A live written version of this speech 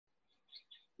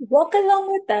Walk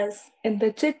along with us in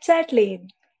the Chit-Chat Lane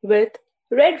with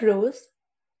Red Rose.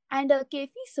 And a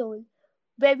Kefi Soul,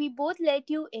 where we both let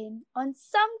you in on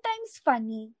sometimes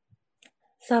funny,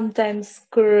 Sometimes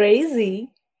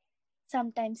crazy.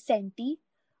 sometimes senti,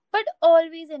 but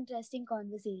always interesting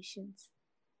conversations.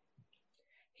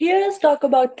 Hear us talk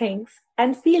about things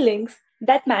and feelings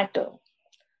that matter.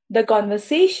 The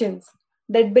conversations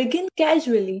that begin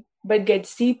casually but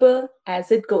gets deeper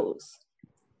as it goes.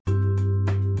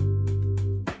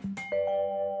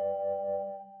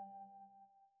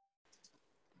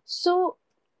 So,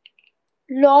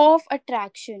 law of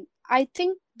attraction. I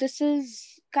think this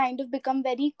is kind of become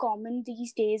very common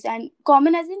these days, and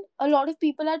common as in a lot of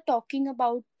people are talking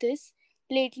about this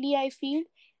lately. I feel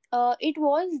it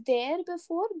was there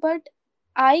before, but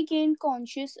I gained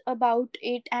conscious about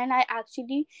it, and I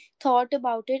actually thought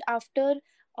about it after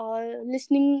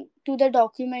listening to the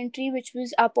documentary which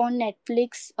was up on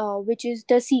Netflix, which is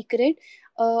The Secret.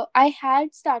 I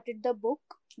had started the book,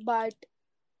 but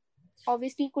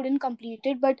obviously couldn't complete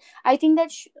it, but I think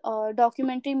that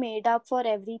documentary made up for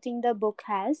everything the book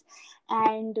has,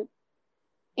 and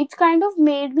it's kind of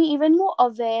made me even more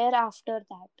aware after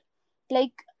that.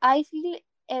 Like, I feel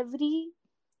every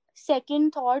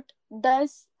second thought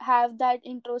does have that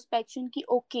introspection ki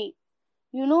okay,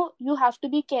 you have to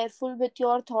be careful with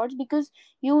your thoughts, because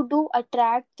you do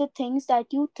attract the things that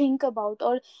you think about,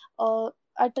 or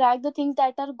attract the things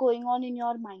that are going on in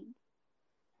your mind.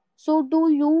 So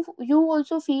do you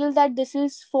also feel that this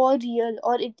is for real,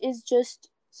 or it is just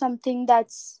something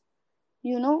that's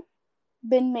you know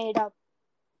been made up?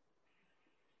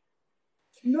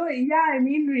 No, yeah, I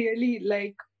mean, really,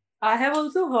 like, I have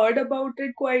also heard about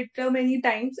it quite many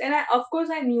times, and of course,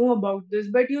 I knew about this,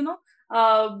 but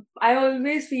I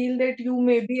always feel that you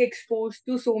may be exposed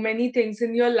to so many things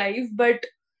in your life, but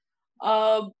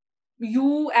uh,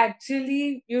 you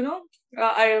actually,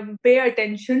 pay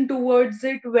attention towards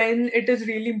it when it is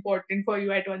really important for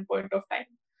you at one point of time.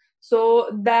 So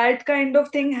that kind of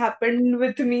thing happened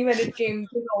with me when it came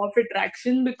to law of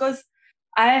attraction, because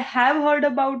I have heard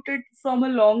about it from a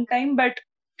long time, but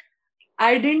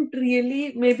I didn't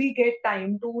really maybe get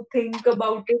time to think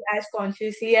about it as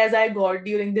consciously as I got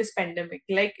during this pandemic.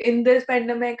 Like in this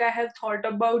pandemic, I have thought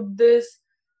about this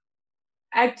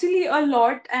actually a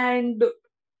lot, and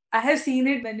I have seen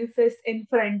it manifest in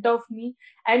front of me.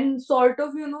 And sort of,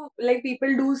 like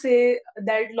people do say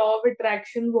that law of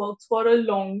attraction works for a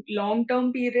long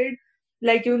term period.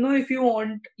 Like, if you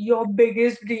want your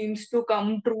biggest dreams to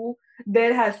come true,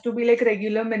 there has to be like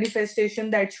regular manifestation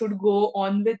that should go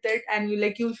on with it. And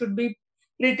you should be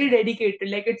pretty dedicated.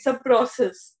 Like, it's a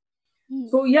process. Hmm.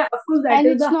 So, yeah, of course, that And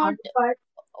is it's the not hard part.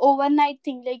 overnight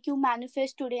thing, like you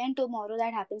manifest today and tomorrow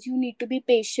that happens. You need to be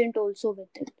patient also with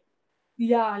it.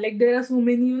 Yeah, like there are so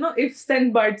many, ifs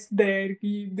and buts there.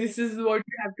 This is what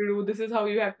you have to do. This is how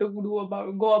you have to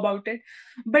go about it.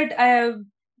 But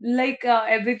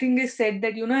everything is said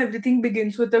that everything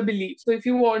begins with a belief. So if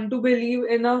you want to believe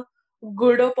in a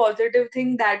good or positive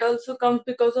thing, that also comes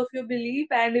because of your belief.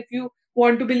 And if you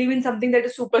want to believe in something that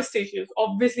is superstitious,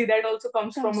 obviously that also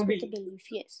comes from Comes a with a belief. belief,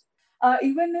 yes.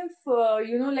 Even if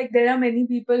like there are many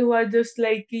people who are just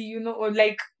like or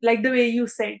like the way you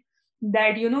said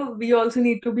that we also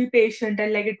need to be patient,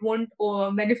 and like it won't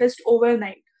manifest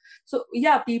overnight. So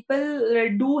yeah, people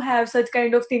do have such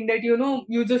kind of thing that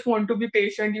you just want to be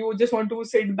patient, you just want to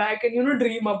sit back and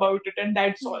dream about it, and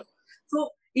that's Hmm. all. So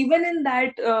even in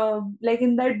that like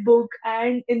in that book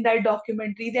and in that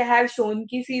documentary, they have shown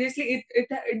ki seriously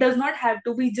it does not have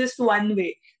to be just one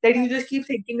way, that you Right. just keep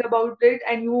thinking about it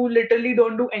and you literally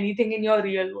don't do anything in your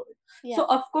real world. So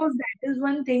Yeah. of course that is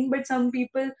one thing, but some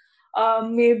people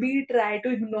maybe try to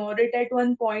ignore it at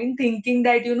one point, thinking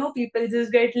that people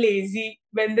just get lazy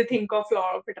when they think of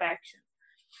law of attraction.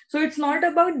 So it's not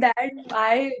about that.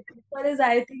 As far as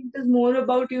I think, it is more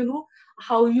about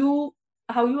how you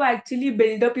how you actually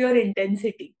build up your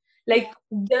intensity. Like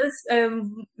Yeah. just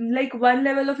like one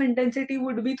level of intensity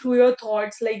would be through your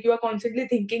thoughts, like you are constantly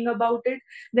thinking about it.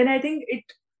 Then I think it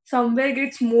somewhere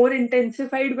gets more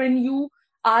intensified when you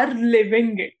are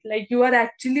living it, like you are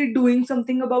actually doing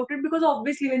something about it, because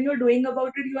obviously when you're doing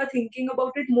about it, you are thinking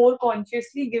about it more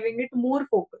consciously, giving it more Hmm.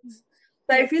 focus.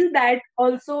 So I Yes. feel that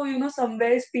also,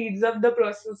 somewhere speeds up the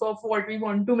process of what we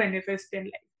want to manifest in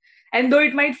life. And though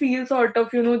it might feel sort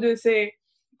of, just a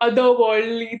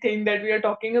otherworldly thing that we are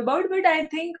talking about, but I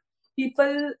think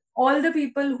all the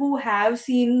people who have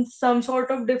seen some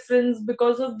sort of difference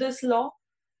because of this law,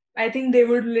 I think they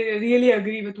would really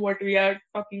agree with what we are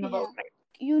talking about, Yeah. right?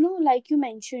 Like you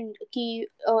mentioned ki,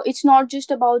 it's not just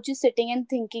about just sitting and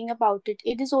thinking about it.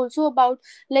 It is also about,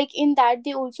 like in that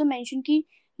they also mentioned ki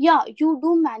yeah, you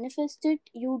do manifest it,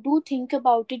 you do think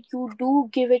about it, you do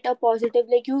give it a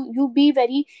positive, like you be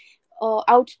very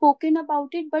outspoken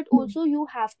about it, but also you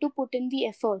have to put in the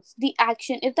efforts, the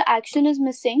action. If the action is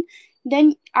missing,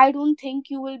 then I don't think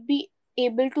you will be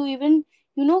able to even,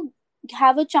 you know,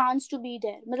 have a chance to be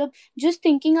there. Matlab, just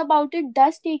thinking about it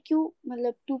does take you,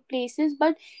 matlab, to places,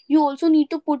 but you also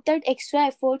need to put that extra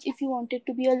efforts if you want it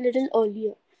to be a little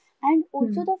earlier. And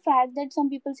also Hmm. the fact that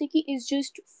some people say ki is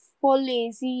just for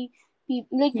lazy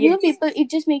people, like you know, Yes. people, it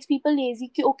just makes people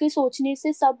lazy कि okay सोचने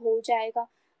से सब हो जाएगा.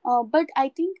 But I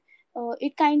think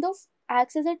it kind of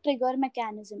acts as a trigger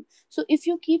mechanism. So if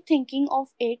you keep thinking of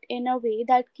it in a way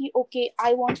that ki, okay,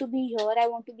 I want to be here, I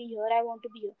want to be here, I want to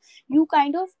be here, you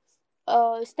kind of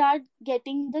start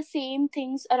getting the same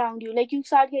things around you, like you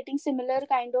start getting similar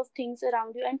kind of things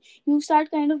around you, and you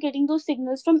start kind of getting those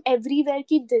signals from everywhere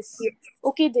ki this, Yes.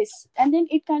 okay this, and then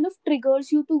it kind of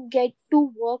triggers you to get to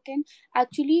work and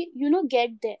actually, you know,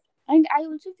 get there. And I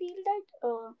also feel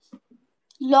that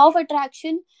law of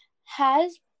attraction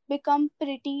has become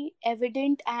pretty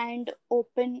evident and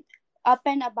open up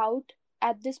and about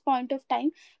at this point of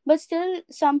time, but still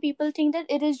some people think that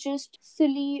it is just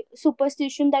silly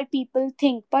superstition that people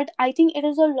think, but I think it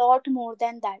is a lot more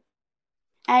than that.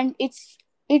 And it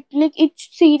like it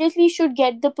seriously should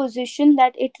get the position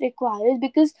that it requires,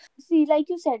 because see, like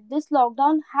you said, this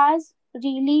lockdown has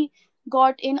really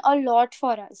got in a lot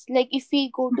for us. Like if we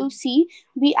go to see,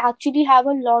 we actually have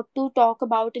a lot to talk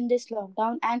about in this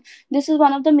lockdown, and this is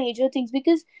one of the major things,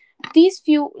 because these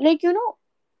few, like you know,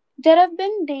 there have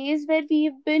been days where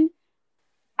we've been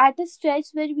at a stretch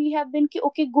where we have been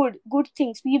okay, good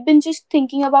things, we've been just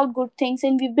thinking about good things,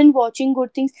 and we've been watching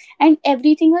good things, and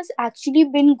everything has actually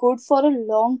been good for a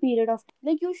long period of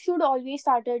time. Like you should always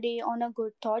start a day on a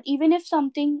good thought, even if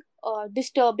something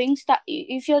disturbing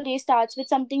if your day starts with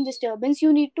something disturbance,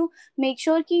 you need to make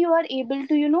sure that you are able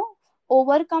to, you know,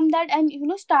 overcome that, and you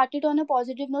know, start it on a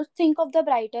positive note, think of the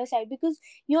brighter side, because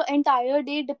your entire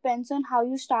day depends on how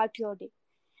you start your day.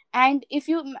 And if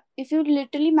you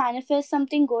literally manifest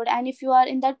something good, and if you are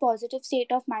in that positive state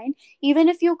of mind, even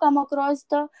if you come across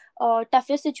the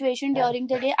toughest situation during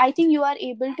the day, I think you are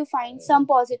able to find some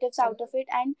positives out of it,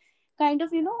 and kind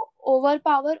of, you know,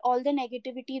 overpower all the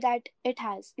negativity that it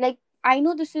has. Like I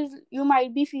know this is, you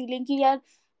might be feeling ki yaar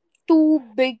too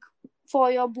big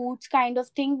for your boots kind of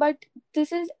thing, but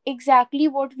this is exactly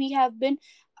what we have been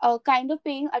kind of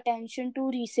paying attention to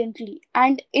recently,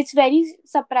 and it's very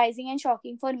surprising and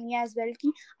shocking for me as well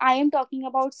ki I am talking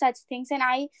about such things, and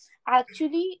I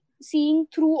actually seeing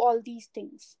through all these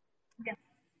things. Yeah.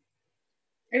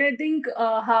 And I think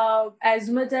how, as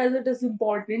much as it is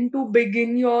important to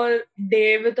begin your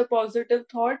day with a positive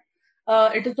thought,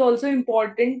 it is also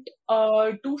important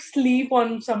to sleep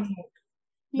on some note.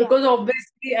 Yeah, Because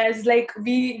obviously, as like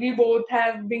we both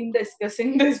have been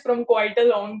discussing this from quite a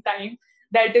long time,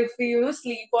 that if we, you know,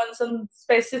 sleep on some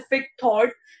specific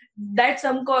thought, that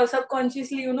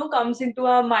subconsciously, you know, comes into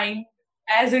our mind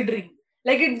as a dream.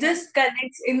 Like it yeah, just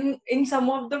connects in some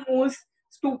of the most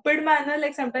stupid manner.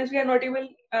 Like sometimes we are not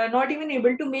even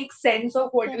able to make sense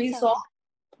of what we sense of saw,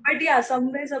 it. but yeah,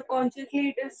 somewhere subconsciously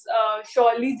it is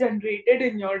surely generated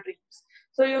in your dreams.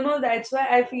 So you know, that's why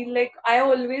I feel like I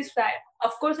always try.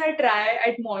 Of course, I try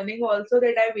at morning also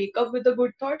that I wake up with a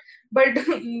good thought, but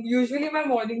usually my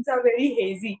mornings are very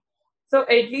hazy. So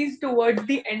at least towards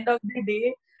the end of the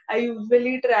day, I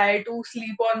usually try to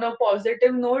sleep on a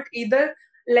positive note, either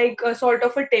like a sort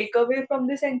of a takeaway from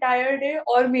this entire day,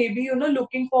 or maybe, you know,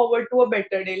 looking forward to a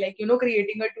better day, like, you know,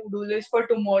 creating a to-do list for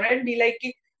tomorrow and be like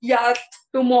कि, yeah,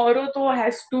 tomorrow to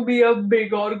has to be a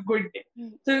big or good day. Hmm.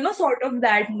 So, you know, sort of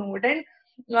that note. And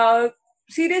uh,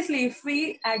 seriously, if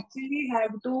we actually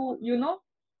have to, you know,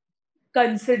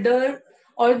 consider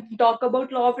or talk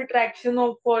about law of attraction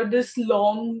or for this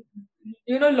long,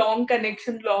 you know, long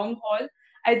connection, long haul,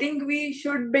 I think we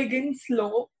should begin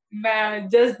slow,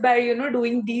 just by, you know,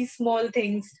 doing these small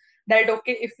things. That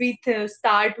okay, if we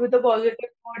start with a positive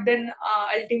thought, then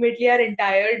ultimately our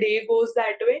entire day goes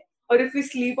that way. Or if we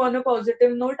sleep on a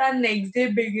positive note, our next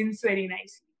day begins very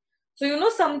nicely. So, you know,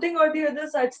 something or the other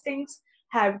such things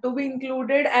have to be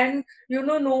included. And you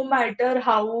know, no matter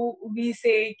how we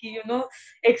say कि, you know,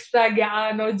 extra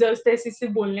ज्ञान or just ऐसे से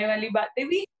बोलने वाली बातें,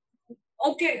 we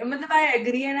okay, मतलब I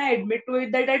agree and I admit to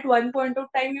it that at one point of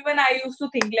time even I used to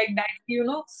think like that, you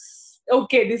know,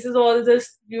 okay, this is all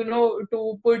just, you know,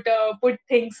 to put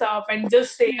things up and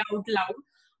just say Hmm. out loud.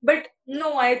 But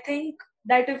no, I think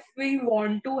that if we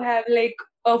want to have like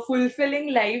a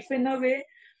fulfilling life in a way,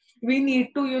 we need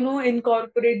to, you know,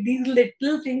 incorporate these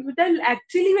little things, which are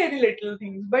actually very little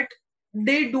things, but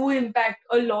they do impact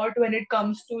a lot when it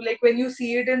comes to, like, when you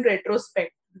see it in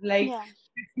retrospect. Like, Yeah.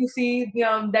 if you see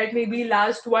that maybe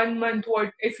last 1 month,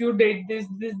 what if you did this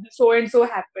so and so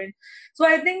happened. So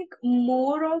I think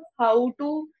more of how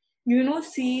to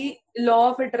see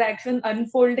law of attraction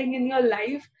unfolding in your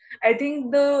life. I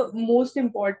think the most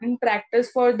important practice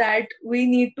for that, we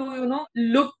need to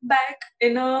look back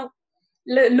in a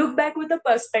look back with a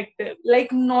perspective,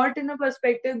 like not in a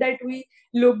perspective that we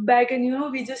look back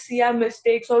and we just see our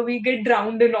mistakes or we get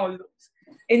drowned in all those.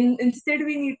 Instead,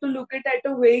 we need to look at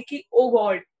a way ki, oh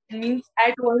god, means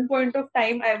at one point of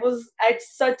time I was at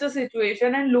such a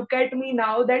situation, and look at me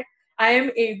now that I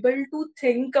am able to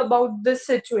think about this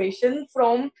situation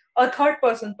from a third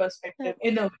person perspective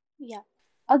in a way. Yeah,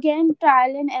 again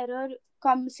trial and error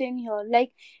comes in here.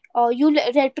 Like, you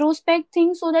retrospect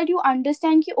things so that you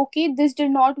understand ki, okay, this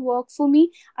did not work for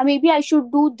me, maybe I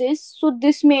should do this, so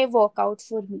this may work out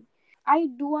for me. I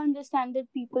do understand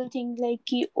that people think like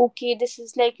ki, okay, this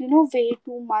is like, way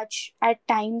too much at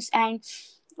times. And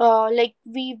like,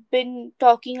 we've been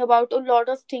talking about a lot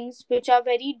of things which are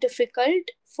very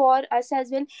difficult for us as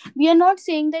well. We are not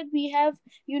saying that we have,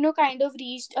 kind of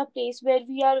reached a place where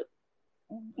we are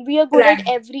good at Right.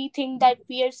 everything that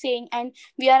we are saying and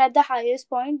we are at the highest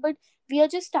point, but we are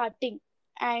just starting.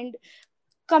 And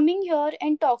coming here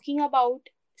and talking about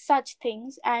such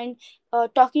things, and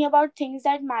talking about things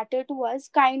that matter to us,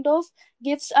 kind of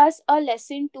gives us a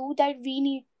lesson too, that we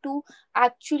need to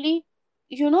actually,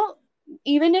 you know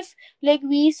even if, like,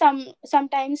 we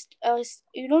sometimes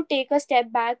take a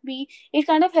step back, we it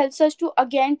kind of helps us to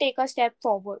again take a step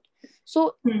forward.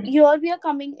 So Hmm. here we are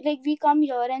coming, like, we come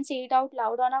here and say it out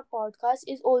loud on our podcast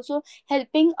is also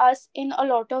helping us in a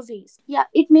lot of ways. Yeah,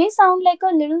 it may sound like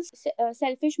a little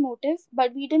selfish motive,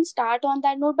 but we didn't start on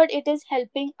that note, but it is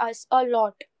helping us a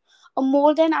lot,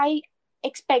 more than I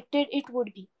expected it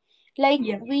would be. Like,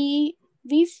 Yeah. we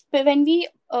when we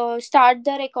start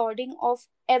the recording of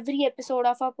every episode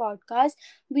of our podcast,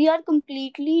 we are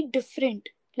completely different.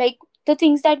 Like, the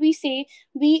things that we say,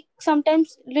 we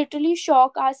sometimes literally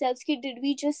shock ourselves ki, did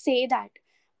we just say that?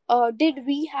 Did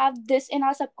we have this in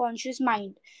our subconscious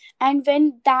mind? And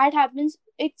when that happens,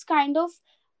 it's kind of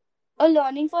a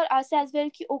learning for us as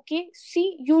well ki, okay,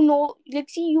 see, like,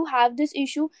 see, you have this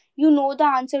issue, you know the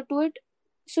answer to it,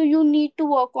 so you need to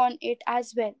work on it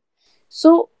as well.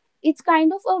 So it's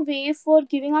kind of a way for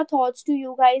giving our thoughts to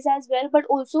you guys as well, but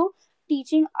also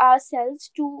teaching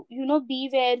ourselves to, be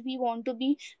where we want to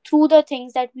be through the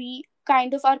things that we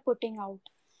kind of are putting out,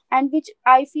 and which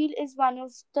I feel is one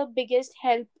of the biggest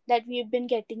help that we've been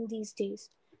getting these days.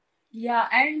 Yeah,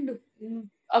 and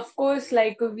of course,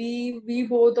 like we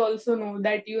both also know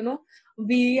that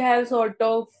we have sort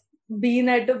of been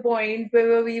at a point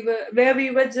where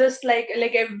we were just like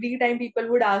every time people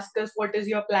would ask us what is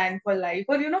your plan for life,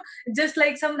 or just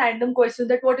like some random question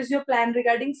that what is your plan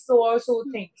regarding so or so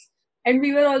Hmm. things, and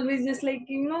we were always just like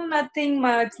nothing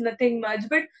much, nothing much.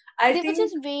 But I They were think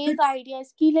just vague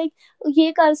ideas ki, like,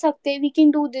 ye kar sakte, we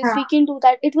can do this, we can do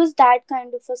that. It was that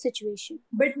kind of a situation.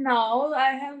 but now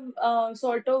I have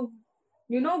sort of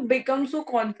become so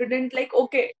confident, like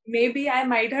okay, maybe I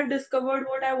might have discovered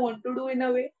what I want to do in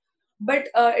a way, but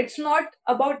it's not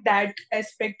about that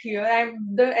aspect here.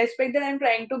 The aspect that I'm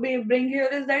trying to bring here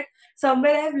is that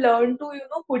somewhere I've learned to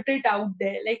put it out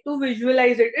there, like to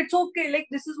visualize it. It's okay, like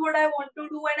this is what I want to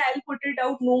do, and I'll put it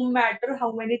out no matter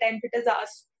how many times it is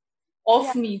asked of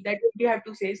Yeah. me that what you have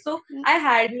to say. So Mm. I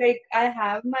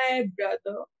have my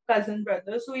cousin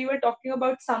brother, so we were talking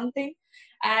about something,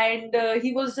 and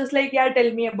he was just like, yeah,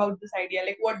 tell me about this idea,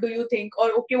 like what do you think,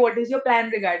 or okay, what is your plan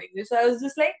regarding this? So I was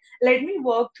just like, let me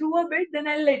work through a bit, then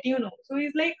I'll let you know. So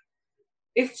he's like,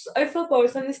 if a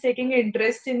person is taking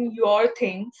interest in your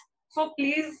things, so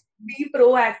please be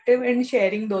proactive in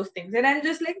sharing those things. And I'm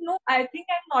just like, no, I think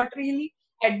I'm not really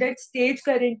at that stage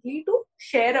currently to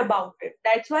share about it.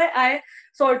 That's why I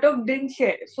sort of didn't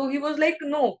share. So he was like,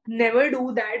 no, never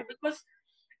do that, because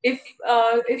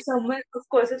if someone, of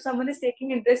course, if someone is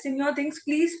taking interest in your things,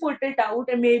 please put it out,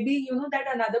 and maybe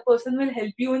that another person will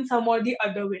help you in some or the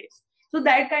other ways. So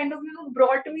that kind of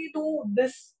brought me to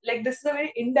this, like this is a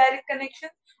very indirect connection,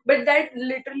 but that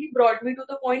literally brought me to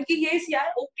the point ki, yes, yeah,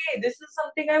 okay, this is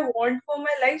something I want for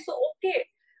my life, so okay,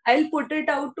 I'll put it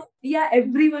out to, yeah,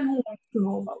 everyone who wants to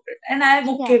know about it, and I'm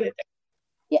Yeah. okay with it.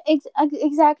 Yeah,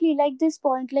 exactly, like this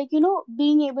point, like,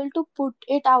 being able to put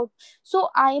it out. So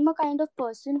I am a kind of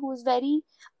person who's very,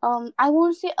 I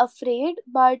won't say afraid,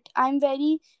 but I'm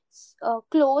very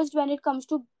closed when it comes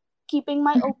to keeping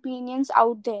my opinions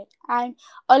out there. And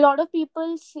a lot of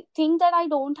people think that I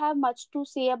don't have much to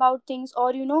say about things,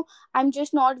 or I'm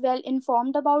just not well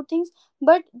informed about things.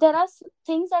 But there are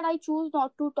things that I choose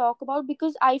not to talk about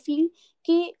because I feel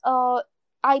ki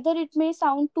either it may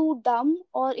sound too dumb,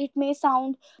 or it may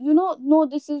sound no,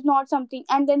 this is not something,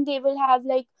 and then they will have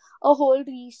like a whole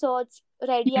research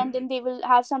ready, and then they will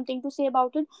have something to say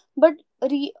about it. But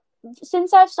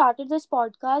since I've started this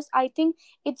podcast, I think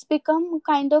it's become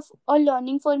kind of a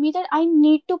learning for me that I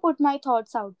need to put my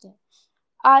thoughts out there.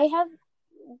 I have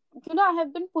I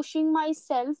have been pushing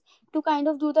myself to kind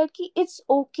of do that, ki it's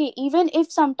okay even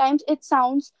if sometimes it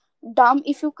sounds dumb.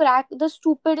 If you crack the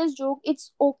stupidest joke,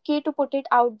 it's okay to put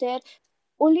it out there.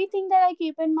 Only thing that I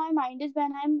keep in my mind is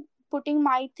when I'm putting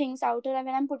my things out, or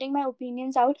when I'm putting my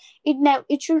opinions out,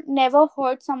 it should never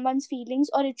hurt someone's feelings,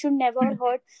 or it should never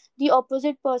hurt the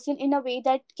opposite person in a way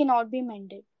that cannot be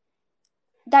mended.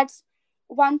 That's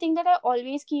one thing that I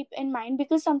always keep in mind,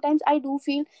 because sometimes I do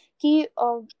feel ki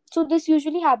so this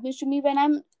usually happens to me when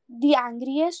I'm the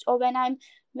angriest, or when I'm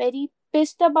very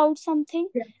pissed about something.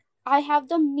 Yeah, I have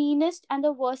the meanest and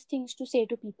the worst things to say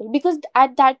to people, because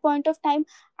at that point of time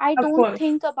I of don't course.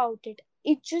 think about it.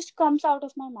 It just comes out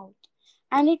of my mouth,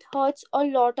 and it hurts a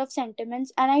lot of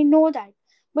sentiments, and I know that.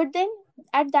 But then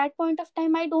at that point of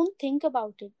time I don't think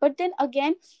about it. But then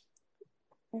again,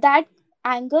 that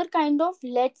anger kind of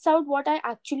lets out what I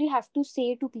actually have to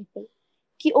say to people.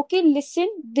 Ki, okay, listen,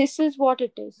 this is what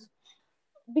it is.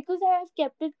 Because I have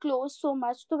kept it close so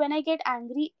much, so when I get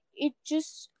angry, it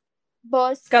just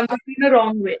bursts. Comes in the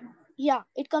wrong way. Yeah,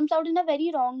 it comes out in a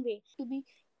very wrong way. To be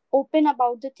open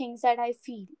about the things that I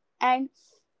feel. And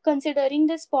considering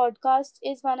this podcast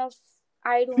is one of,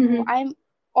 I don't know, I'm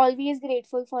always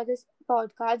grateful for this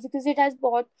podcast, because it has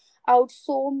brought out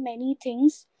so many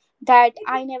things that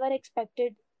I never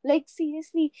expected. Like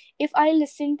seriously, if I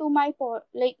listen to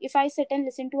like if I sit and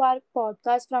listen to our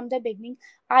podcast from the beginning,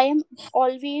 I am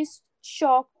always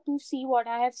shocked to see what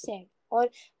I have said, or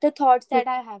the thoughts that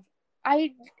I have.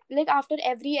 I like after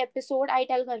every episode I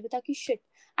tell Garvita ki shit,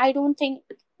 I don't think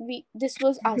we this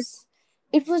was us.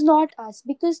 It was not us,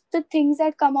 because the things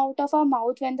that come out of our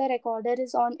mouth when the recorder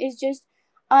is on is just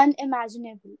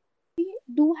unimaginable. We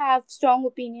do have strong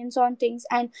opinions on things,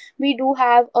 and we do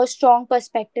have a strong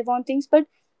perspective on things, but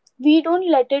we don't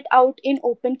let it out in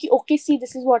open ki, okay, see,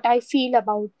 this is what I feel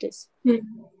about this.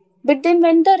 But then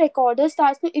when the recorder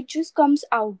starts, it just comes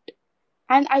out.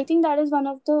 And I think that is one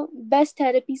of the best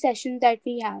therapy sessions that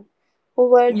we have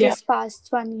over Yeah. this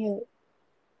past 1 year.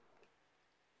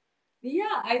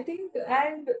 Yeah, I think,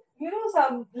 and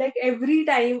some like every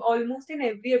time, almost in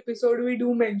every episode, we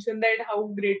do mention that how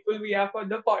grateful we are for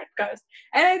the podcast.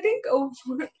 And I think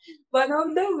one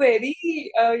of the very,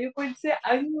 you could say,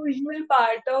 unusual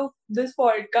part of this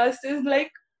podcast is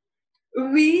like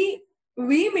we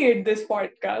we made this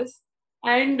podcast,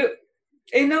 and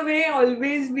in a way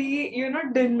always we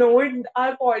denote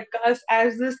our podcast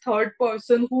as this third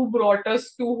person who brought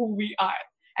us to who we are,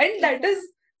 and that Exactly. is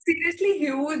seriously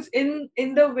huge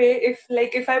in the way,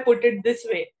 if I put it this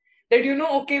way, that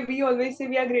okay, we always say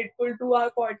we are grateful to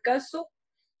our podcast, so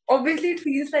obviously it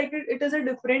feels like it is a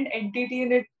different entity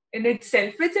in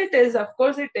itself, which it is, of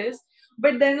course it is.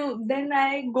 But then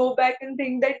I go back and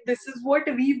think that this is what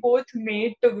we both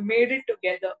made it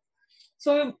together.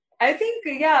 So I think,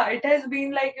 yeah, it has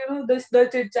been like, this the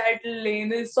chit chat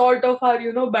lane is sort of our,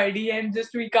 buddy, and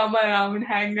just we come around,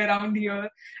 hang around here,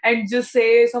 and just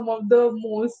say some of the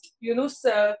most,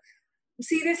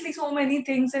 seriously, so many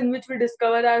things in which we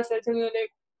discover ourselves, and you're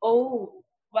like, oh,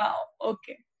 wow,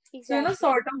 okay. So, Exactly.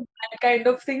 sort of that kind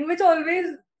of thing, which always,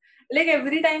 like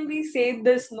every time we say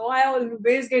this, no, I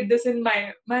always get this in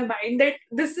my mind that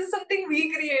this is something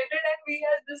we created, and we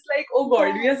are just like, oh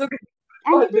God, we Yeah. are so grateful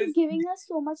And for it is this. giving us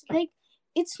so much, like,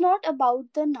 it's not about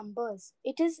the numbers.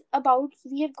 It is about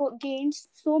we have gained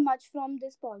so much from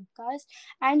this podcast.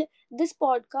 And this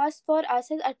podcast for us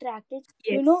has attracted,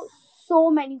 Yes. so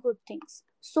many good things.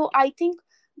 So I think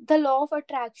the law of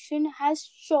attraction has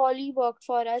surely worked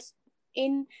for us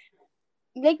in,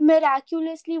 like,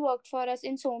 miraculously worked for us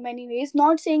in so many ways.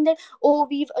 Not saying that, oh,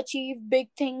 we've achieved big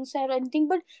things or anything,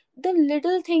 but the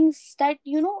little things that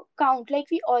count, like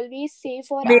we always say,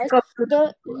 for us Make up to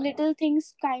the the little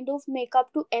things kind of make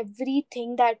up to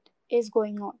everything that is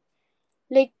going on.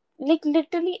 Like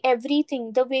literally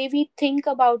everything, the way we think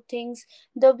about things,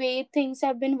 the way things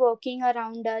have been working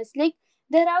around us. Like,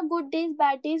 there are good days,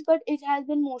 bad days, but it has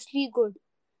been mostly good.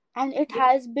 And it Yes.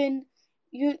 has been,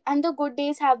 and the good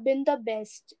days have been the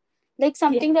best, like Yeah.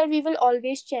 something that we will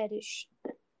always cherish.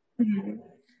 Mhm.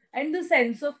 And the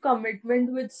sense of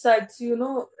commitment with such,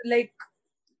 like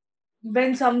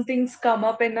when some things come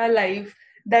up in our life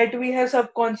that we have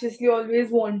subconsciously always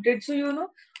wanted. So,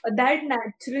 that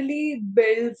naturally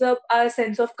builds up our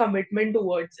sense of commitment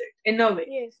towards it in a way.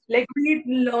 Yes. Like we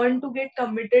learn to get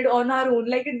committed on our own.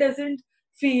 Like it doesn't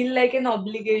feel like an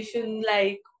obligation,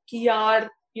 like, ki yaar,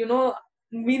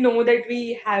 we know that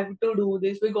we have to do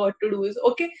this, we got to do this.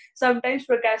 Okay, sometimes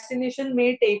procrastination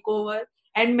may take over,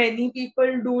 and many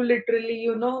people do literally,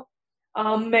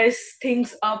 mess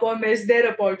things up or miss their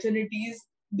opportunities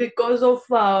because of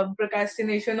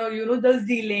procrastination, or just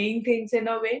delaying things in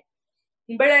a way.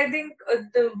 But I think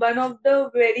one of the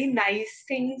very nice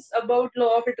things about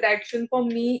law of attraction for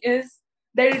me is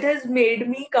that it has made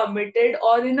me committed,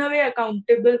 or in a way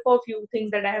accountable for few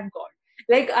things that I have got.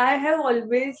 Like I have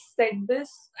always said this,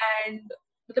 and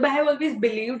I have always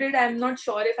believed it. I'm not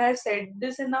sure if I have said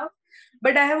this enough,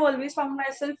 but I have always found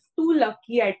myself too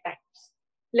lucky at times.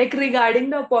 Like regarding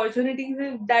the opportunities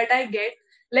that I get,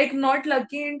 like not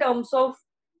lucky in terms of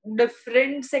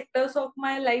different sectors of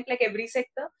my life, like every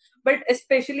sector, but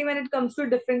especially when it comes to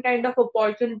different kind of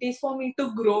opportunities for me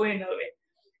to grow in a way.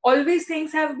 Always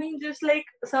things have been just like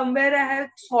somewhere I have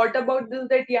thought about this,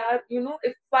 that yeah,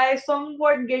 if I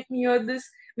somewhat get near this,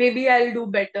 maybe I'll do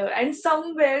better. And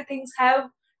somewhere things have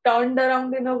turned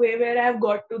around in a way where I have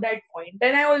got to that point.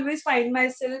 And I always find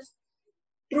myself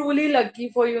truly lucky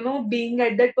for being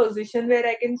at that position where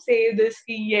I can say this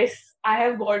ki, yes, I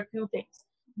have got few things.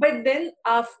 But then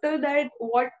after that,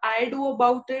 what I do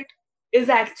about it is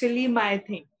actually my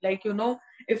thing. Like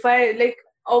if I like,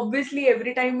 obviously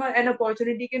every time an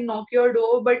opportunity can knock your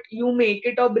door, but you make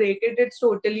it or break it, it's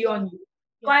totally Yeah. on you.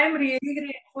 So Yeah. I'm really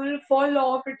grateful for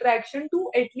law of attraction to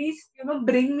at least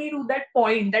bring me to that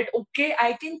point that okay,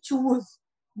 I can choose Yeah.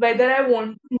 whether I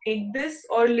want to make this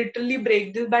or literally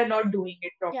break this by not doing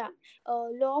it Yeah.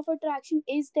 properly. Law of attraction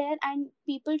is there and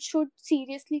people should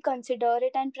seriously consider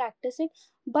it and practice it,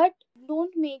 but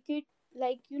don't make it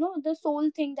like the sole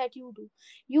thing that you do.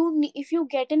 If you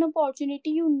get an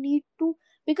opportunity, you need to,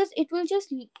 because it will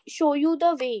just show you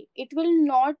the way. It will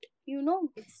not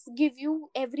give you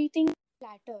everything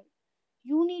platter.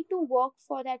 You need to work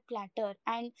for that platter,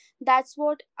 and that's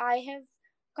what I have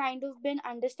kind of been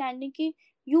understanding ki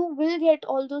you will get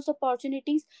all those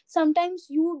opportunities. Sometimes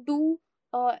you do,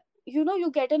 uh,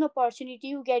 you get an opportunity,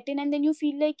 you get in, and then you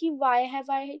feel like ki, why have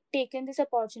I taken this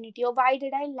opportunity, or why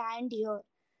did I land here?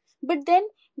 But then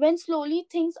when slowly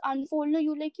things unfold,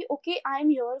 you like ki, okay, I'm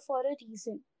here for a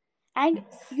reason. And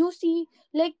you see,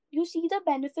 like you see the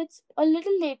benefits a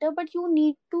little later, but you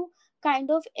need to kind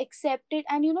of accept it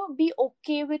and be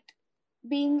okay with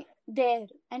being there,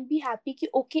 and be happy ki,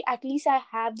 okay, at least I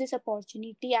have this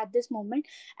opportunity at this moment.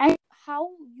 And how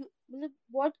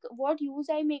what use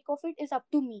I make of it is up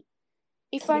to me.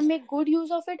 If I make good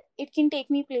use of it, it can take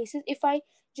me places. If I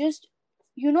just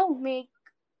make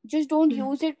just don't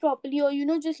use it properly, or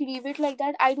just leave it like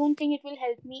that, I don't think it will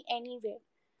help me anywhere.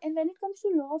 And when it comes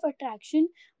to law of attraction,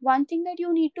 one thing that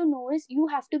you need to know is you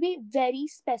have to be very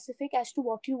specific as to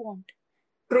what you want.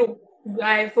 True.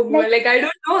 I Like, forgot. Like I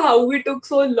don't know how we took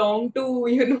so long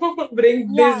to,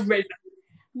 bring yeah, this better.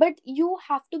 but you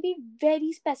have to be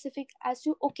very specific as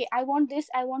to, okay, I want this,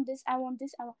 I want this, I want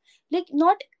this, like,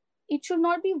 not, it should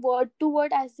not be word to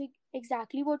word as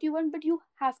exactly what you want, but you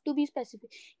have to be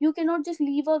specific. You cannot just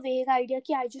leave a vague idea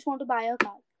ki I just want to buy a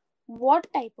car. What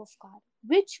type of car?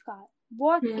 Which car?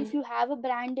 What Hmm. if you have a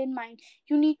brand in mind?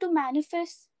 You need to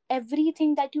manifest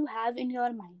everything that you have in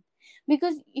your mind,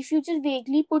 because if you just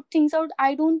vaguely put things out,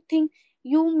 I don't think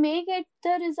you may get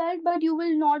the result, but you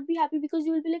will not be happy, because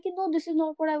you will be like, no, this is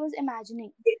not what I was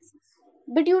imagining. Yes.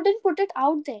 But you didn't put it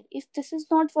out there. If this is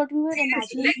not what we were Yes,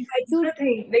 imagining, like that's you the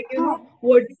thing. Like, huh,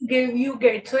 what you give, you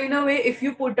get. So in a way, if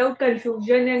you put out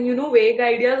confusion and vague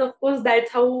ideas, of course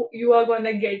that's how you are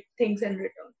gonna get things in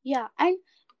return. yeah. And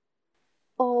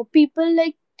people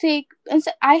like take, and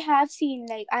so I have seen,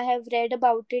 like I have read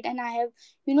about it, and I have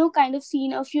kind of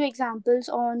seen a few examples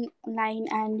online,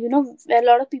 and a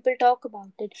lot of people talk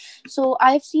about it. So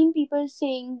I've seen people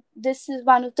saying this is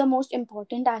one of the most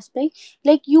important aspects.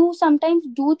 Like, you sometimes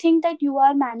do think that you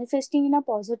are manifesting in a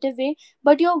positive way,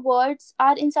 but your words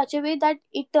are in such a way that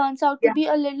it turns out to Yeah. be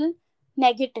a little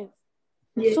negative.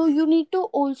 Yes. So you need to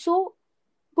also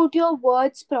put your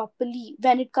words properly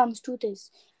when it comes to this.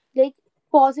 Like,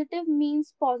 positive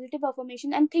means positive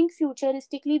affirmation, and think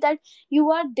futuristically that you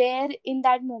are there in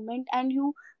that moment, and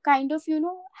you kind of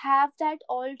have that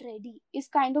already is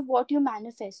kind of what you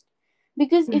manifest.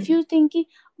 Because if Hmm. you think "Ki,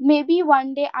 maybe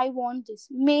one day I want this,"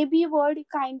 maybe word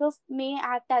kind of may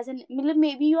act as an,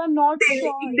 maybe you are not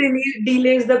sure.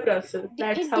 Delays the process.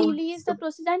 That's It how it delays is. the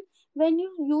process. And when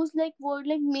you use like word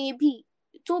like maybe,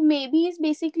 So maybe it's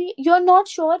basically you're not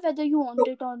sure whether you want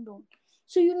it or not.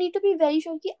 So you need to be very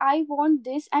sure that I want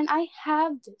this and I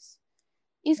have this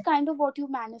is kind of what you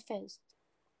manifest.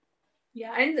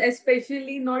 Yeah, and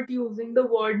especially not using the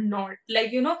word not.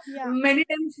 Like, Yeah. many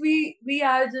times we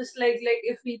are just like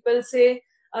if people say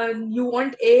you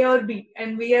want A or B,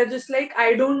 and we are just like,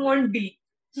 I don't want B.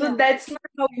 So Yeah. that's not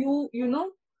how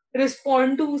you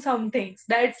respond to some things.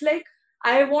 That's like,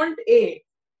 I want A.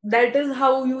 That is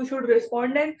how you should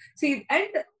respond. And see,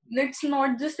 and it's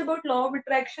not just about law of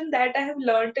attraction, that I have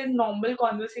learned in normal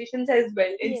conversations as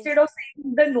well. Instead Yes. of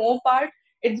saying the no part,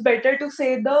 it's better to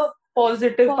say the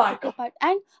positive part of. Positive part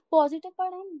and positive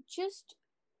part and just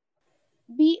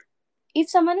be, if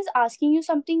someone is asking you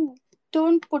something,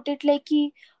 don't put it like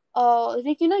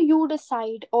like you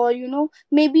decide, or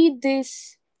maybe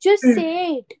this, just Mm.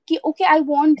 say it कि okay I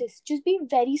want this, just be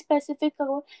very specific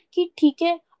करो कि ठीक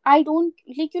है, I don't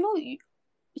like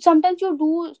sometimes you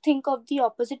do think of the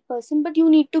opposite person, but you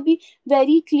need to be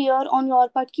very clear on your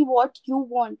part कि what you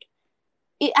want.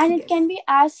 And it Yes. can be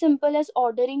as simple as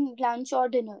ordering lunch or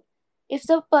dinner. If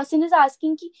the person is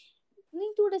asking कि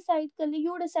नहीं तू decide कर ले,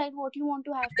 you decide what you want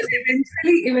to have today.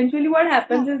 Eventually what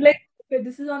happens हाँ. is like, okay,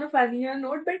 this is on a funnier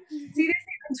note, but seriously,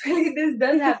 eventually this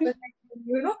does happen.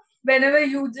 Like, whenever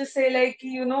you just say like,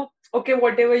 okay,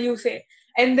 whatever you say.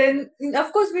 And then,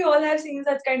 of course, we all have seen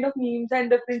such kind of memes and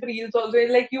different reels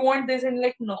always like, you want this, and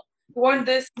like, no. You want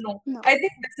this? No. No. I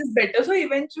think this is better. So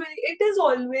eventually, it is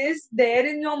always there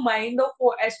in your mind of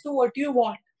as to what you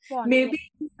want. Want, yeah. Maybe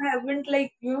you haven't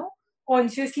like,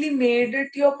 consciously made it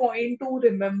your point to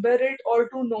remember it or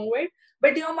to know it,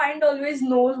 but your mind always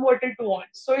knows what it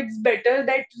wants. So it's better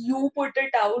that you put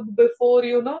it out before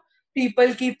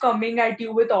people keep coming at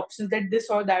you with options that this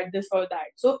or that.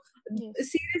 So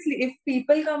Yes. seriously, if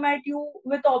people come at you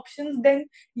with options, then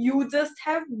you just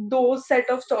have those set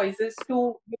of choices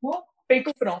to pick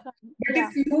Pick from. from. But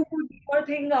if Yeah. you put your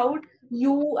thing out,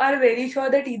 you are very sure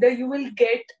that either you will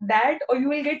get that or you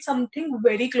will get something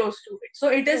very close to it. So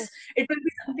Yes. it will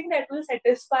be something that will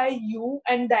satisfy you,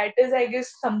 and that is, I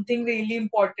guess, something really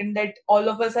important that all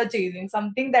of us are chasing,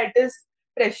 something that is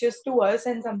precious to us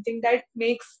and something that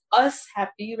makes us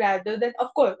happy, rather than,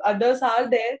 of course, others are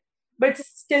there, but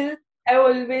still, I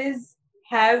always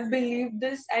have believed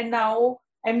this, and now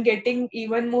I'm getting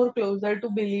even more closer to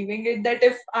believing it, that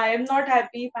if I am not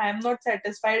happy, if I am not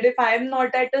satisfied, if I am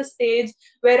not at a stage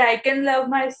where I can love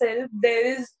myself, there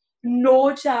is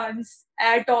no chance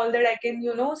at all that I can,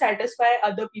 satisfy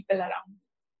other people around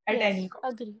at any Yes.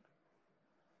 cost. Agree.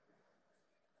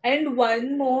 And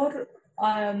one more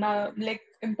like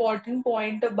important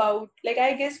point about, like,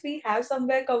 I guess we have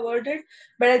somewhere covered it,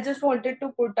 but I just wanted to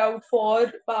put out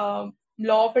for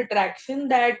law of attraction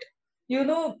that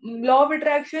law of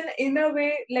attraction in a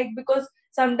way, like, because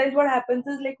sometimes what happens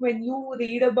is like when you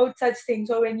read about such things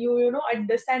or when you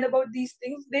understand about these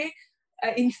things, they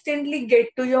instantly get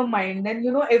to your mind, and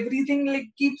everything like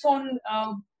keeps on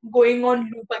going on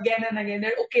loop again and again,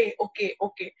 that okay, okay,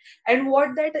 okay. And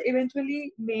what that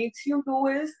eventually makes you do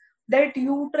is that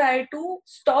you try to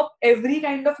stop every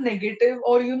kind of negative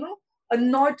or a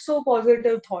not so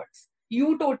positive thoughts.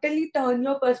 You totally turn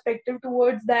your perspective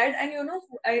towards that, and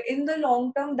in the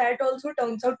long term that also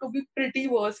turns out to be pretty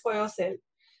worse for yourself,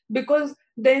 because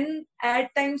then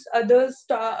at times others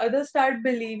start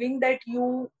believing that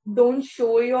you don't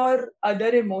show your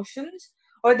other emotions,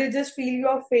 or they just feel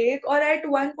you're fake, or at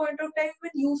one point of time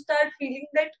when you start feeling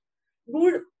that,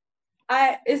 dude,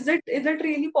 I is it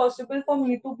really possible for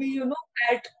me to be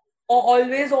at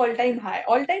always all time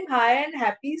high and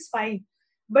happy is fine,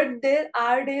 but there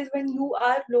are days when you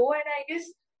are low, and I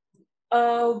guess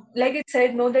like it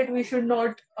said, no, that we should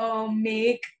not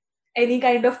make any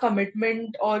kind of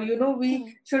commitment, or we Hmm.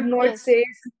 should not Yes. say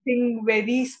something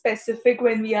very specific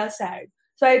when we are sad.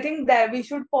 So I think that we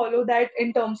should follow that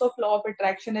in terms of law of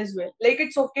attraction as well. Like,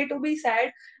 it's okay to be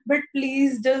sad, but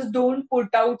please just don't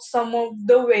put out some of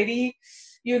the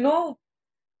you know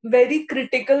very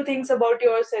critical things about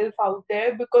yourself out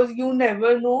there, because you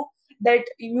never know that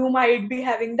you might be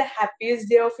having the happiest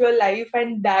day of your life,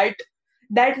 and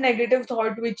that negative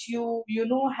thought which you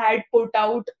had put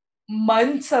out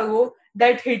months ago,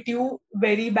 that hit you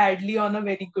very badly on a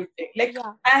very good day. Like,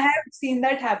 Yeah. I have seen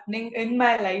that happening in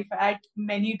my life at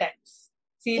many times,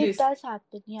 It seriously. does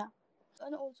happen. Yeah.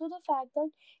 And also the fact that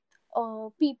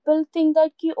people think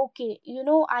that ki, okay,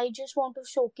 I just want to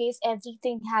showcase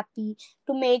everything happy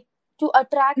to make, to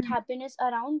attract happiness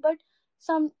around, but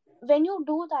some, when you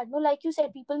do that, no, like you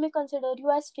said, people may consider you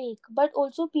as fake, but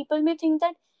also people may think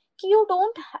that ki you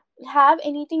don't have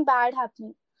anything bad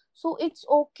happening. So it's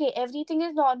okay, everything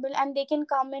is normal, and they can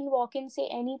come and walk and say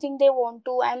anything they want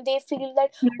to, and they feel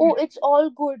that, oh, it's all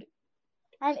good.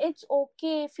 And it's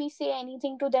okay if we say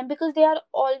anything to them, because they are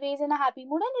always in a happy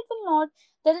mood, and it will not,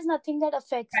 there is nothing that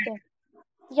affects them.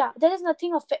 Yeah, there is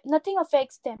nothing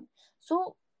affects them.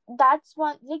 So that's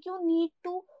one, like, you need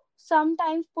to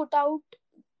sometimes put out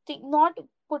not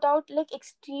put out like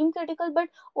extreme critical, but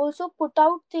also put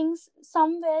out things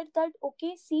somewhere that,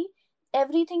 okay, see,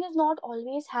 everything is not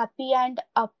always happy and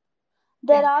up.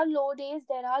 There Yeah. are low days,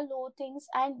 there are low things,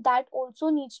 and that also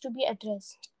needs to be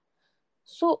addressed.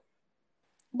 So,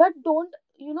 but don't,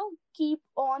 keep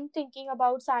on thinking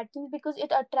about sad things, because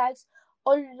it attracts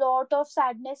a lot of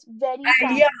sadness very And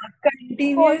fast. yeah,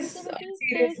 continuous, Positivity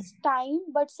seriously. takes time,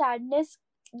 but sadness,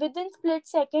 within split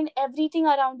second, everything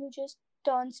around you just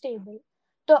turns stable.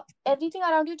 Everything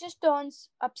around you just turns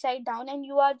upside down, and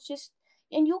you are just,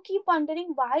 and you keep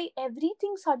wondering why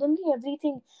everything suddenly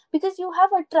everything, because you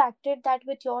have attracted that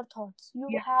with your thoughts. You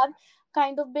Yeah, have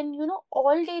kind of been,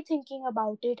 all day thinking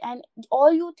about it, and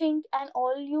all you think and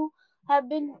all you have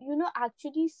been,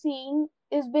 actually seeing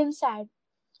is been sad.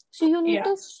 So you need yeah,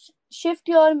 to shift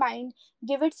your mind,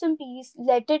 give it some peace,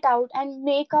 let it out, and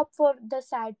make up for the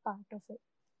sad part of it.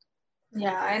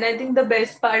 yeah. And I think the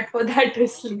best part for that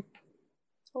is sleep.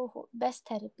 Oh, best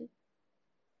therapy.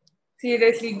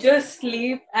 Seriously, just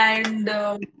sleep, and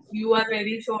you are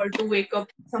very sure to wake up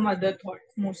with some other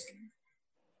thoughts mostly.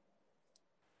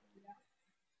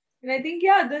 And I think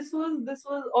yeah, this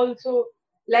was also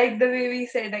like the way we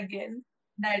said again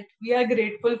that we are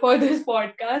grateful for this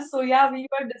podcast. So yeah, we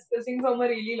were discussing from a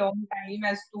really long time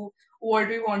as to what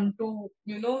we want to,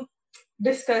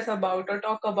 discuss about or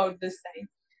talk about this time.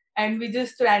 And we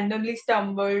just randomly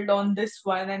stumbled on this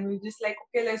one and we just like,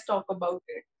 okay, let's talk about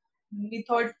it. We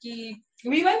thought ki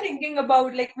we were thinking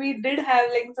about like we did have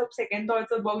like some second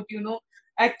thoughts about,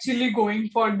 actually going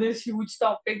for this huge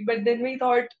topic, but then we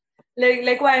thought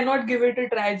like why not give it a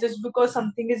try? Just because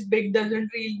something is big doesn't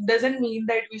mean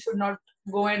that we should not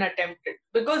go and attempt it,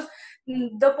 because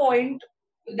the point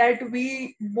that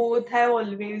we both have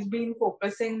always been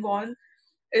focusing on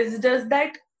is just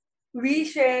that we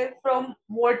share from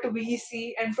what we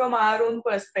see and from our own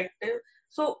perspective.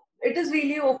 So it is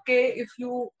really okay if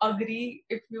you agree,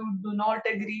 if you do not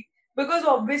agree, because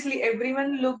obviously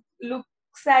everyone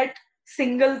looks at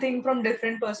single thing from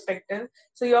different perspective.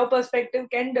 So your perspective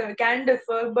can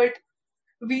differ, but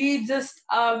we just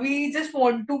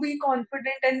want to be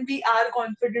confident, and we are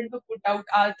confident to put out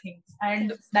our things, and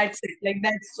Yes. that's it. Like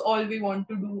that's all we want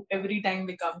to do every time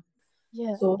we come.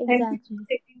 Yeah, So thank you for exactly.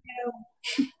 taking care of.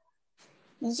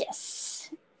 Yes.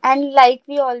 And like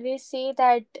we always say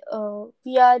that,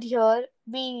 we are here,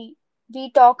 we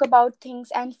talk about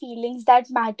things and feelings that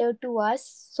matter to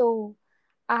us. So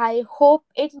I hope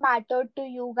it mattered to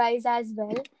you guys as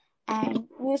well. And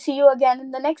we'll see you again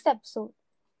in the next episode.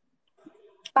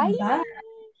 Bye. Bye.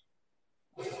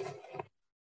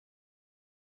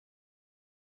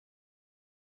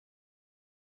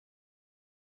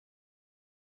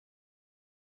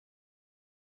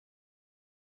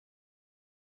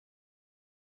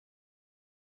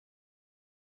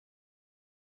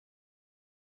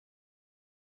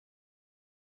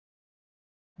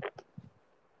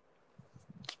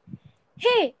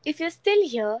 Hey, if you're still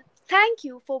here, thank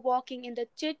you for walking in the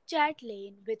chit chat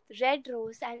lane with Red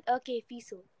Rose and a Kefi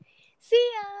Soul.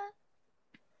 See ya!